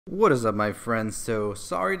What is up, my friends? So,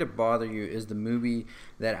 Sorry to Bother You is the movie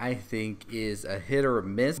that I think is a hit or a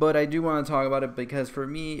miss, but I do want to talk about it because for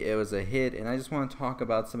me it was a hit, and I just want to talk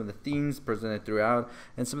about some of the themes presented throughout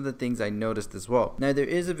and some of the things I noticed as well. Now, there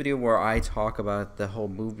is a video where I talk about the whole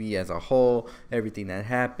movie as a whole, everything that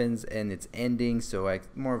happens, and its ending, so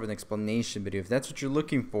more of an explanation video. If that's what you're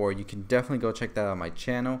looking for, you can definitely go check that out on my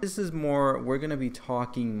channel. This is more, we're going to be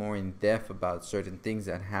talking more in depth about certain things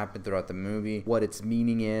that happen throughout the movie, what its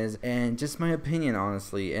meaning is, and just my opinion,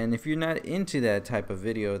 honestly. And if you're not into that type of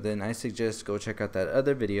video, then I suggest go check out that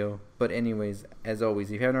other video. But anyways, as always,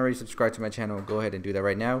 if you haven't already subscribed to my channel, go ahead and do that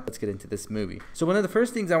right now. Let's get into this movie. So one of the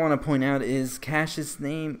first things I want to point out is Cassius'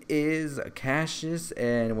 name is Cassius,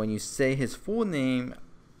 and when you say his full name,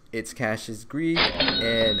 it's Cassius Greed,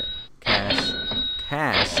 and Cash,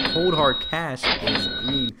 Cold Hard Cash is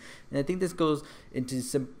green. And I think this goes into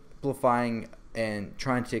simplifying and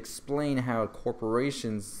trying to explain how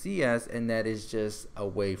corporations see us, and that is just a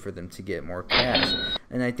way for them to get more cash.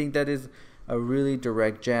 And I think that is a really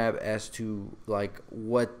direct jab as to like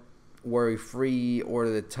what Worry Free or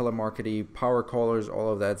the telemarketing power callers,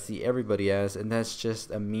 all of that, see everybody as, and that's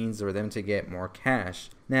just a means for them to get more cash.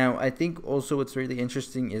 Now, I think also what's really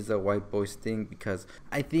interesting is the white boys thing, because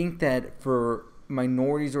I think that for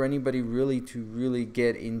minorities or anybody really to really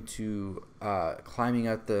get into climbing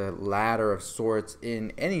up the ladder of sorts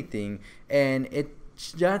in anything, and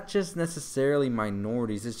it's not just necessarily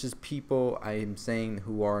minorities, it's just people I'm saying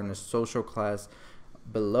who are in a social class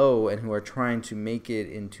below and who are trying to make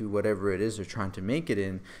it into whatever it is they're trying to make it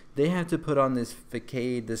in. They have to put on this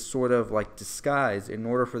facade, this sort of like disguise, in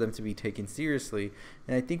order for them to be taken seriously.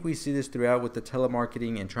 And I think we see this throughout with the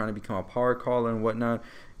telemarketing and trying to become a power caller and whatnot,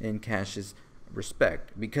 and Cash's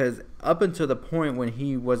respect, because up until the point when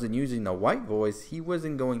he wasn't using the white voice, he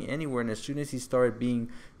wasn't going anywhere, and as soon as he started being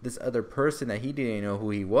this other person that he didn't know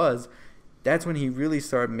who he was, that's when he really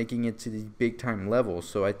started making it to the big time level.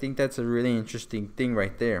 So I think that's a really interesting thing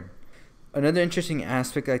right there. Another interesting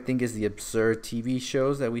aspect I think is the absurd TV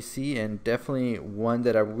shows that we see, and definitely one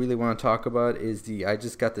that I really want to talk about is the I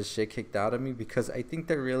Just Got the Shit Kicked Out of Me, because I think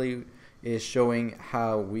that really is showing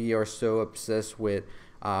how we are so obsessed with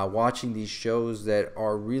watching these shows that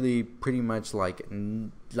are really pretty much like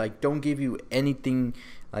don't give you anything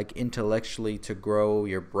like intellectually to grow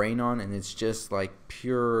your brain on, and it's just like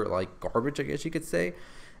pure like garbage, I guess you could say.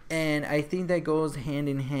 And I think that goes hand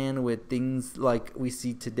in hand with things like we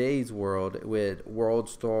see today's world with World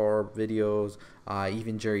Star videos,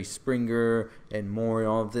 even Jerry Springer and more, and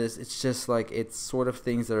all of this. It's just like, it's sort of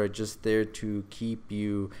things that are just there to keep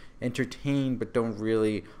you entertained but don't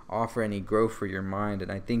really offer any growth for your mind.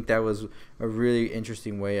 And I think that was a really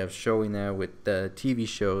interesting way of showing that with the TV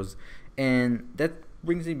shows. And that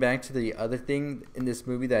brings me back to the other thing in this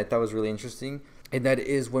movie that I thought was really interesting, and that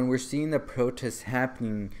is when we're seeing the protests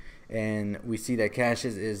happening and we see that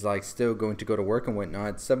Cassius is like still going to go to work and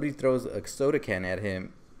whatnot, somebody throws a soda can at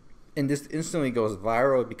him, and this instantly goes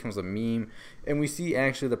viral. It becomes a meme, and we see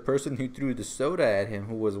actually the person who threw the soda at him,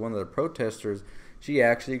 who was one of the protesters, she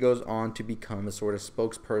actually goes on to become a sort of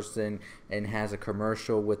spokesperson and has a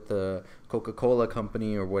commercial with the Coca-Cola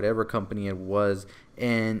company or whatever company it was.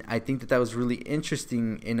 And I think that that was really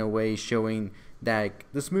interesting in a way, showing that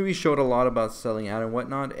this movie showed a lot about selling out and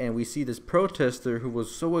whatnot. And we see this protester who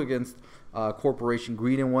was so against corporation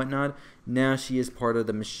greed and whatnot. Now she is part of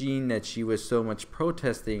the machine that she was so much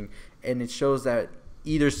protesting, and it shows that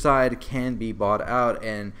either side can be bought out,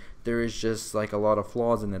 and there is just like a lot of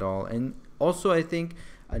flaws in it all. And also, I think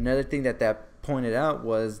another thing that pointed out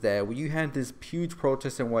was that when you had this huge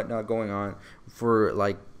protest and whatnot going on for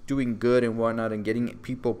like doing good and whatnot and getting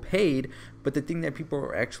people paid, but the thing that people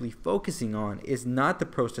are actually focusing on is not the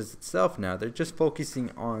protest itself. Now they're just focusing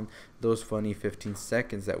on those funny 15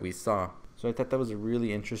 seconds that we saw. So I thought that was a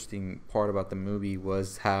really interesting part about the movie,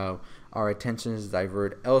 was how our attention is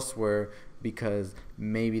diverted elsewhere because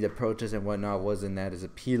maybe the protest and whatnot wasn't that as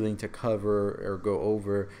appealing to cover or go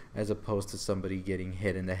over, as opposed to somebody getting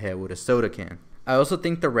hit in the head with a soda can. I also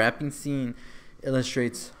think the rapping scene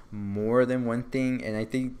illustrates more than one thing, and I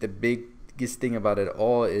think the biggest thing about it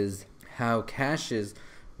all is how Cassius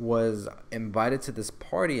was invited to this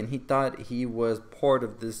party, and he thought he was part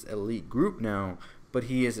of this elite group now, but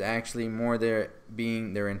he is actually more there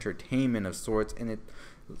being their entertainment of sorts. And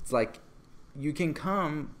it's like, you can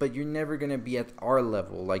come, but you're never going to be at our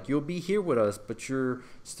level. Like, you'll be here with us, but you're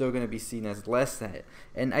still going to be seen as less than.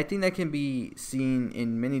 And I think that can be seen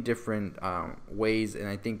in many different ways, and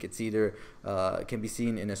I think it's either can be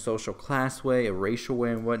seen in a social class way, a racial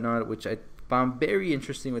way, and whatnot, which I found very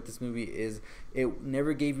interesting with this movie is it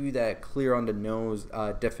never gave you that clear on the nose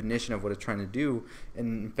definition of what it's trying to do.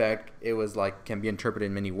 And in fact, it was like can be interpreted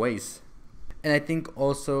in many ways. And I think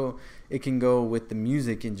also it can go with the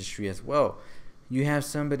music industry as well. You have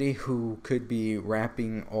somebody who could be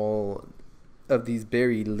rapping all of these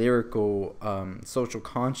very lyrical, social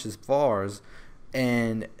conscious bars,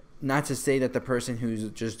 and not to say that the person who's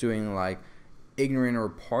just doing like ignorant or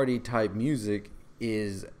party type music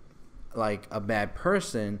is like a bad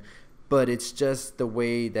person, but it's just the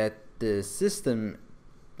way that the system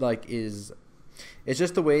like is. It's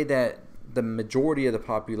just the way that the majority of the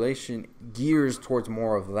population gears towards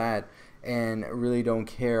more of that and really don't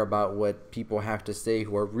care about what people have to say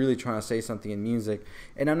who are really trying to say something in music.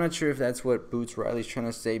 And I'm not sure if that's what Boots Riley's trying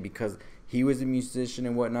to say because he was a musician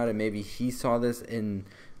and whatnot, and maybe he saw this in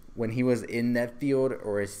when he was in that field,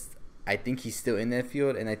 or I think he's still in that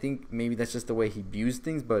field, and I think maybe that's just the way he views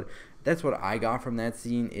things. But that's what I got from that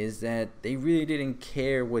scene, is that they really didn't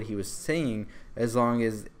care what he was saying as long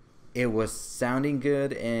as it was sounding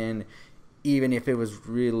good, and even if it was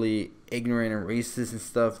really ignorant and racist and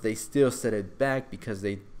stuff, they still set it back because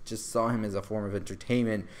they just saw him as a form of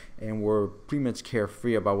entertainment and were pretty much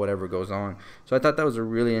carefree about whatever goes on. So I thought that was a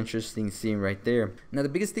really interesting scene right there. Now, the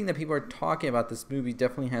biggest thing that people are talking about this movie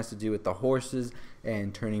definitely has to do with the horses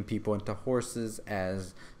and turning people into horses,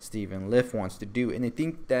 as Stephen Liff wants to do. And I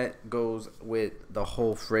think that goes with the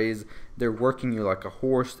whole phrase, they're working you like a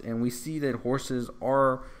horse. And we see that horses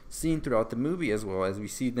are seen throughout the movie, as well as we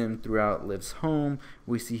see them throughout Liv's home.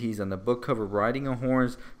 We see he's on the book cover riding a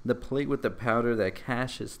horse. The plate with the powder that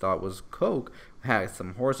Cassius thought was Coke had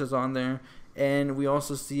some horses on there. And we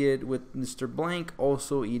also see it with Mr. Blank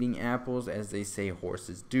also eating apples, as they say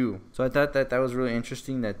horses do. So I thought that was really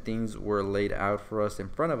interesting, that things were laid out for us in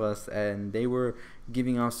front of us, and they were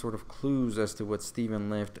giving us sort of clues as to what Stephen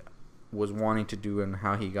Liff was wanting to do and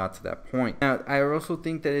how he got to that point. Now, I also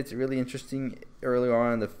think that it's really interesting early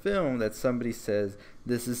on in the film that somebody says,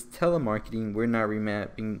 this is telemarketing, we're not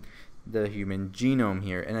remapping the human genome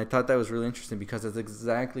here. And I thought that was really interesting because that's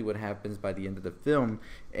exactly what happens by the end of the film,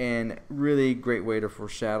 and really great way to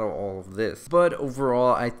foreshadow all of this. But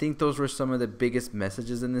overall, I think those were some of the biggest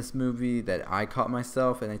messages in this movie that I caught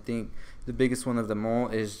myself, and I think the biggest one of them all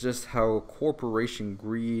is just how corporation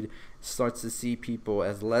greed starts to see people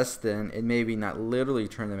as less than, and maybe not literally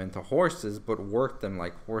turn them into horses, but work them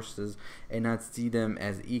like horses and not see them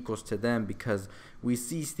as equals to them, because we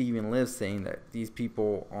see Stephen Liff saying that these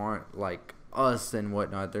people aren't like us and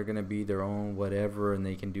whatnot. They're going to be their own whatever, and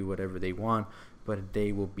they can do whatever they want, but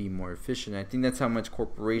they will be more efficient. I think that's how much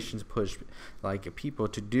corporations push like people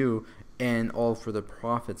to do, and all for the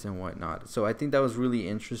profits and whatnot. So I think that was really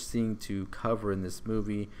interesting to cover in this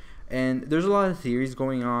movie. And there's a lot of theories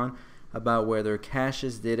going on about whether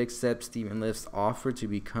Cassius did accept Stephen Liff's offer to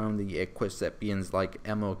become the Equisepians like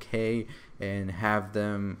MLK and have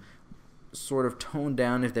them sort of toned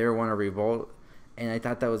down if they ever want to revolt. And I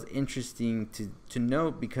thought that was interesting to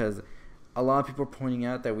note, because a lot of people are pointing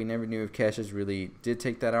out that we never knew if Cassius really did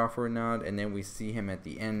take that offer or not, and then we see him at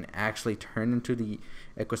the end actually turn into the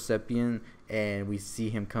Equisepian, and we see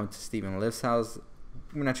him come to Stephen Liff's house.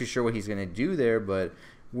 We're not too sure what he's going to do there, but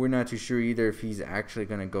we're not too sure either if he's actually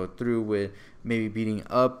going to go through with maybe beating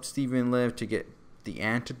up Stephen Liff to get the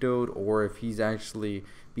antidote, or if he's actually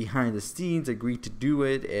behind the scenes agreed to do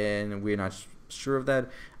it, and we're not sure of that.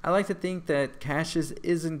 I like to think that Cassius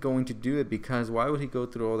isn't going to do it, because why would he go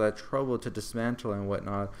through all that trouble to dismantle and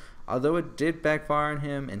whatnot? Although it did backfire on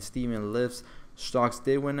him and Stephen Liff's stocks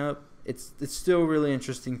did went up, it's still a really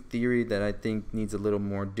interesting theory that I think needs a little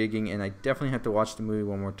more digging, and I definitely have to watch the movie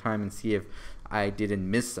one more time and see if I didn't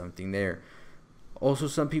miss something there. Also,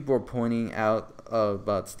 some people are pointing out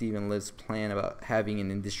about Stephen Liff's plan about having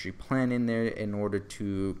an industry plan in there in order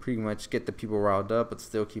to pretty much get the people riled up but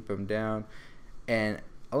still keep them down. And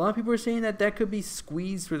a lot of people are saying that that could be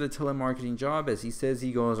squeezed for the telemarketing job, as he says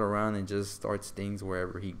he goes around and just starts things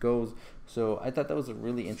wherever he goes. So I thought that was a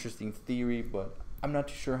really interesting theory, but I'm not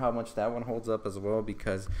too sure how much that one holds up as well,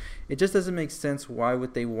 because it just doesn't make sense. Why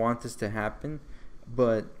would they want this to happen?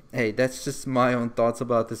 But hey, that's just my own thoughts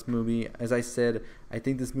about this movie. As I said, I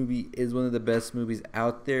think this movie is one of the best movies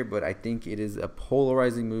out there, but I think it is a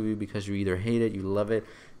polarizing movie because you either hate it, you love it.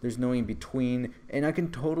 There's no in between, and I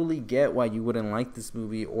can totally get why you wouldn't like this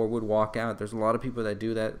movie or would walk out. There's a lot of people that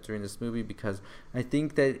do that during this movie, because I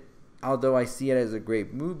think that although I see it as a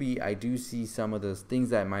great movie, I do see some of those things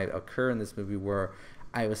that might occur in this movie where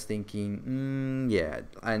I was thinking, yeah,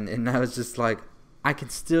 and I was just like, I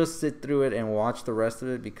could still sit through it and watch the rest of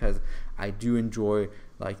it, because I do enjoy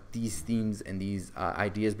like these themes and these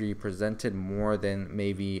ideas be presented more than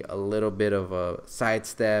maybe a little bit of a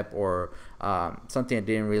sidestep or something that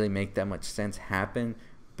didn't really make that much sense happen.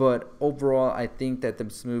 But overall, I think that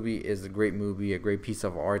this movie is a great movie, a great piece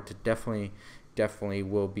of art. To definitely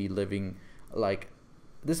will be living. Like,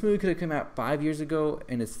 this movie could have come out 5 years ago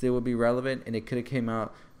and it still would be relevant, and it could have came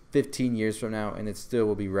out 15 years from now and it still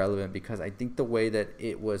will be relevant, because I think the way that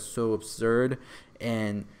it was so absurd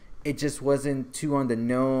and it just wasn't too on the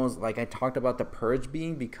nose, like I talked about The Purge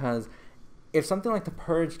being, because if something like The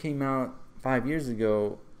Purge came out 5 years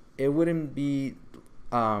ago, it wouldn't be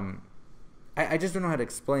I just don't know how to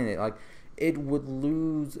explain it. Like, it would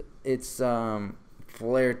lose its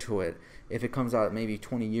flair to it if it comes out maybe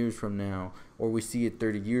 20 years from now, or we see it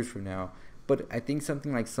 30 years from now. But I think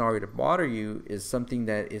something like Sorry to Bother You is something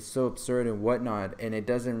that is so absurd and whatnot, and it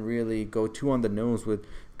doesn't really go too on the nose with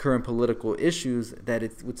current political issues, that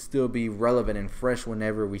it would still be relevant and fresh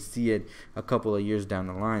whenever we see it a couple of years down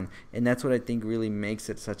the line. And that's what I think really makes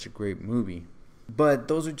it such a great movie. But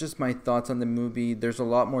those are just my thoughts on the movie. There's a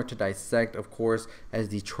lot more to dissect, of course, as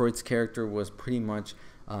Detroit's character was pretty much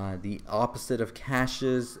the opposite of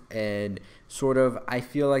Cash's, and sort of, I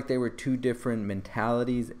feel like they were two different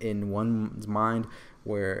mentalities in one's mind,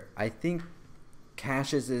 where I think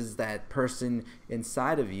Cash's is that person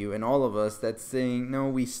inside of you and all of us that's saying, no,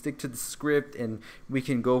 we stick to the script and we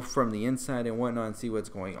can go from the inside and whatnot and see what's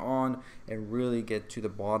going on and really get to the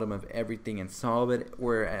bottom of everything and solve it.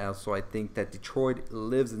 Whereas also I think that Detroit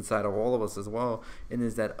lives inside of all of us as well, and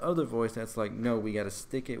is that other voice that's like, no, we got to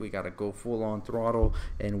stick it, we got to go full on throttle,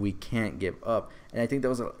 and we can't give up. And I think that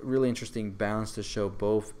was a really interesting balance to show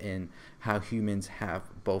both in how humans have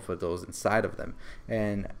both of those inside of them.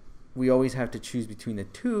 And we always have to choose between the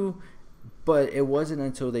two, but it wasn't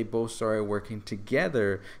until they both started working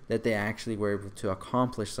together that they actually were able to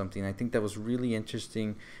accomplish something. I think that was really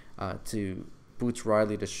interesting to Boots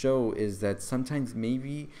Riley to show, is that sometimes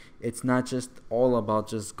maybe it's not just all about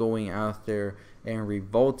just going out there and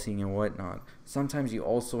revolting and whatnot. Sometimes you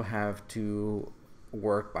also have to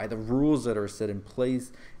work by the rules that are set in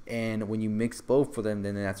place, and when you mix both of them,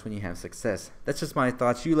 then that's when you have success. That's just my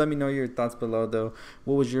thoughts. You let me know your thoughts below, though.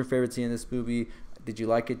 What was your favorite scene in this movie? Did you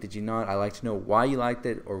like it? Did you not? I'd like to know why you liked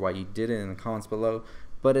it or why you didn't in the comments below.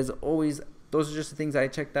 But as always, those are just the things I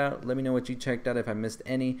checked out. Let me know what you checked out if I missed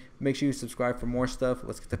any. Make sure you subscribe for more stuff.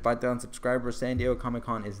 Let's get to 5,000 subscribers. San Diego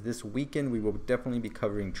Comic-Con is this weekend. We will definitely be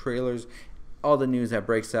covering trailers, all the news that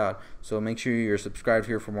breaks out. So make sure you're subscribed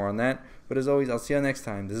here for more on that. But as always, I'll see you next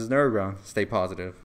time. This is Nerd Ground. Stay positive.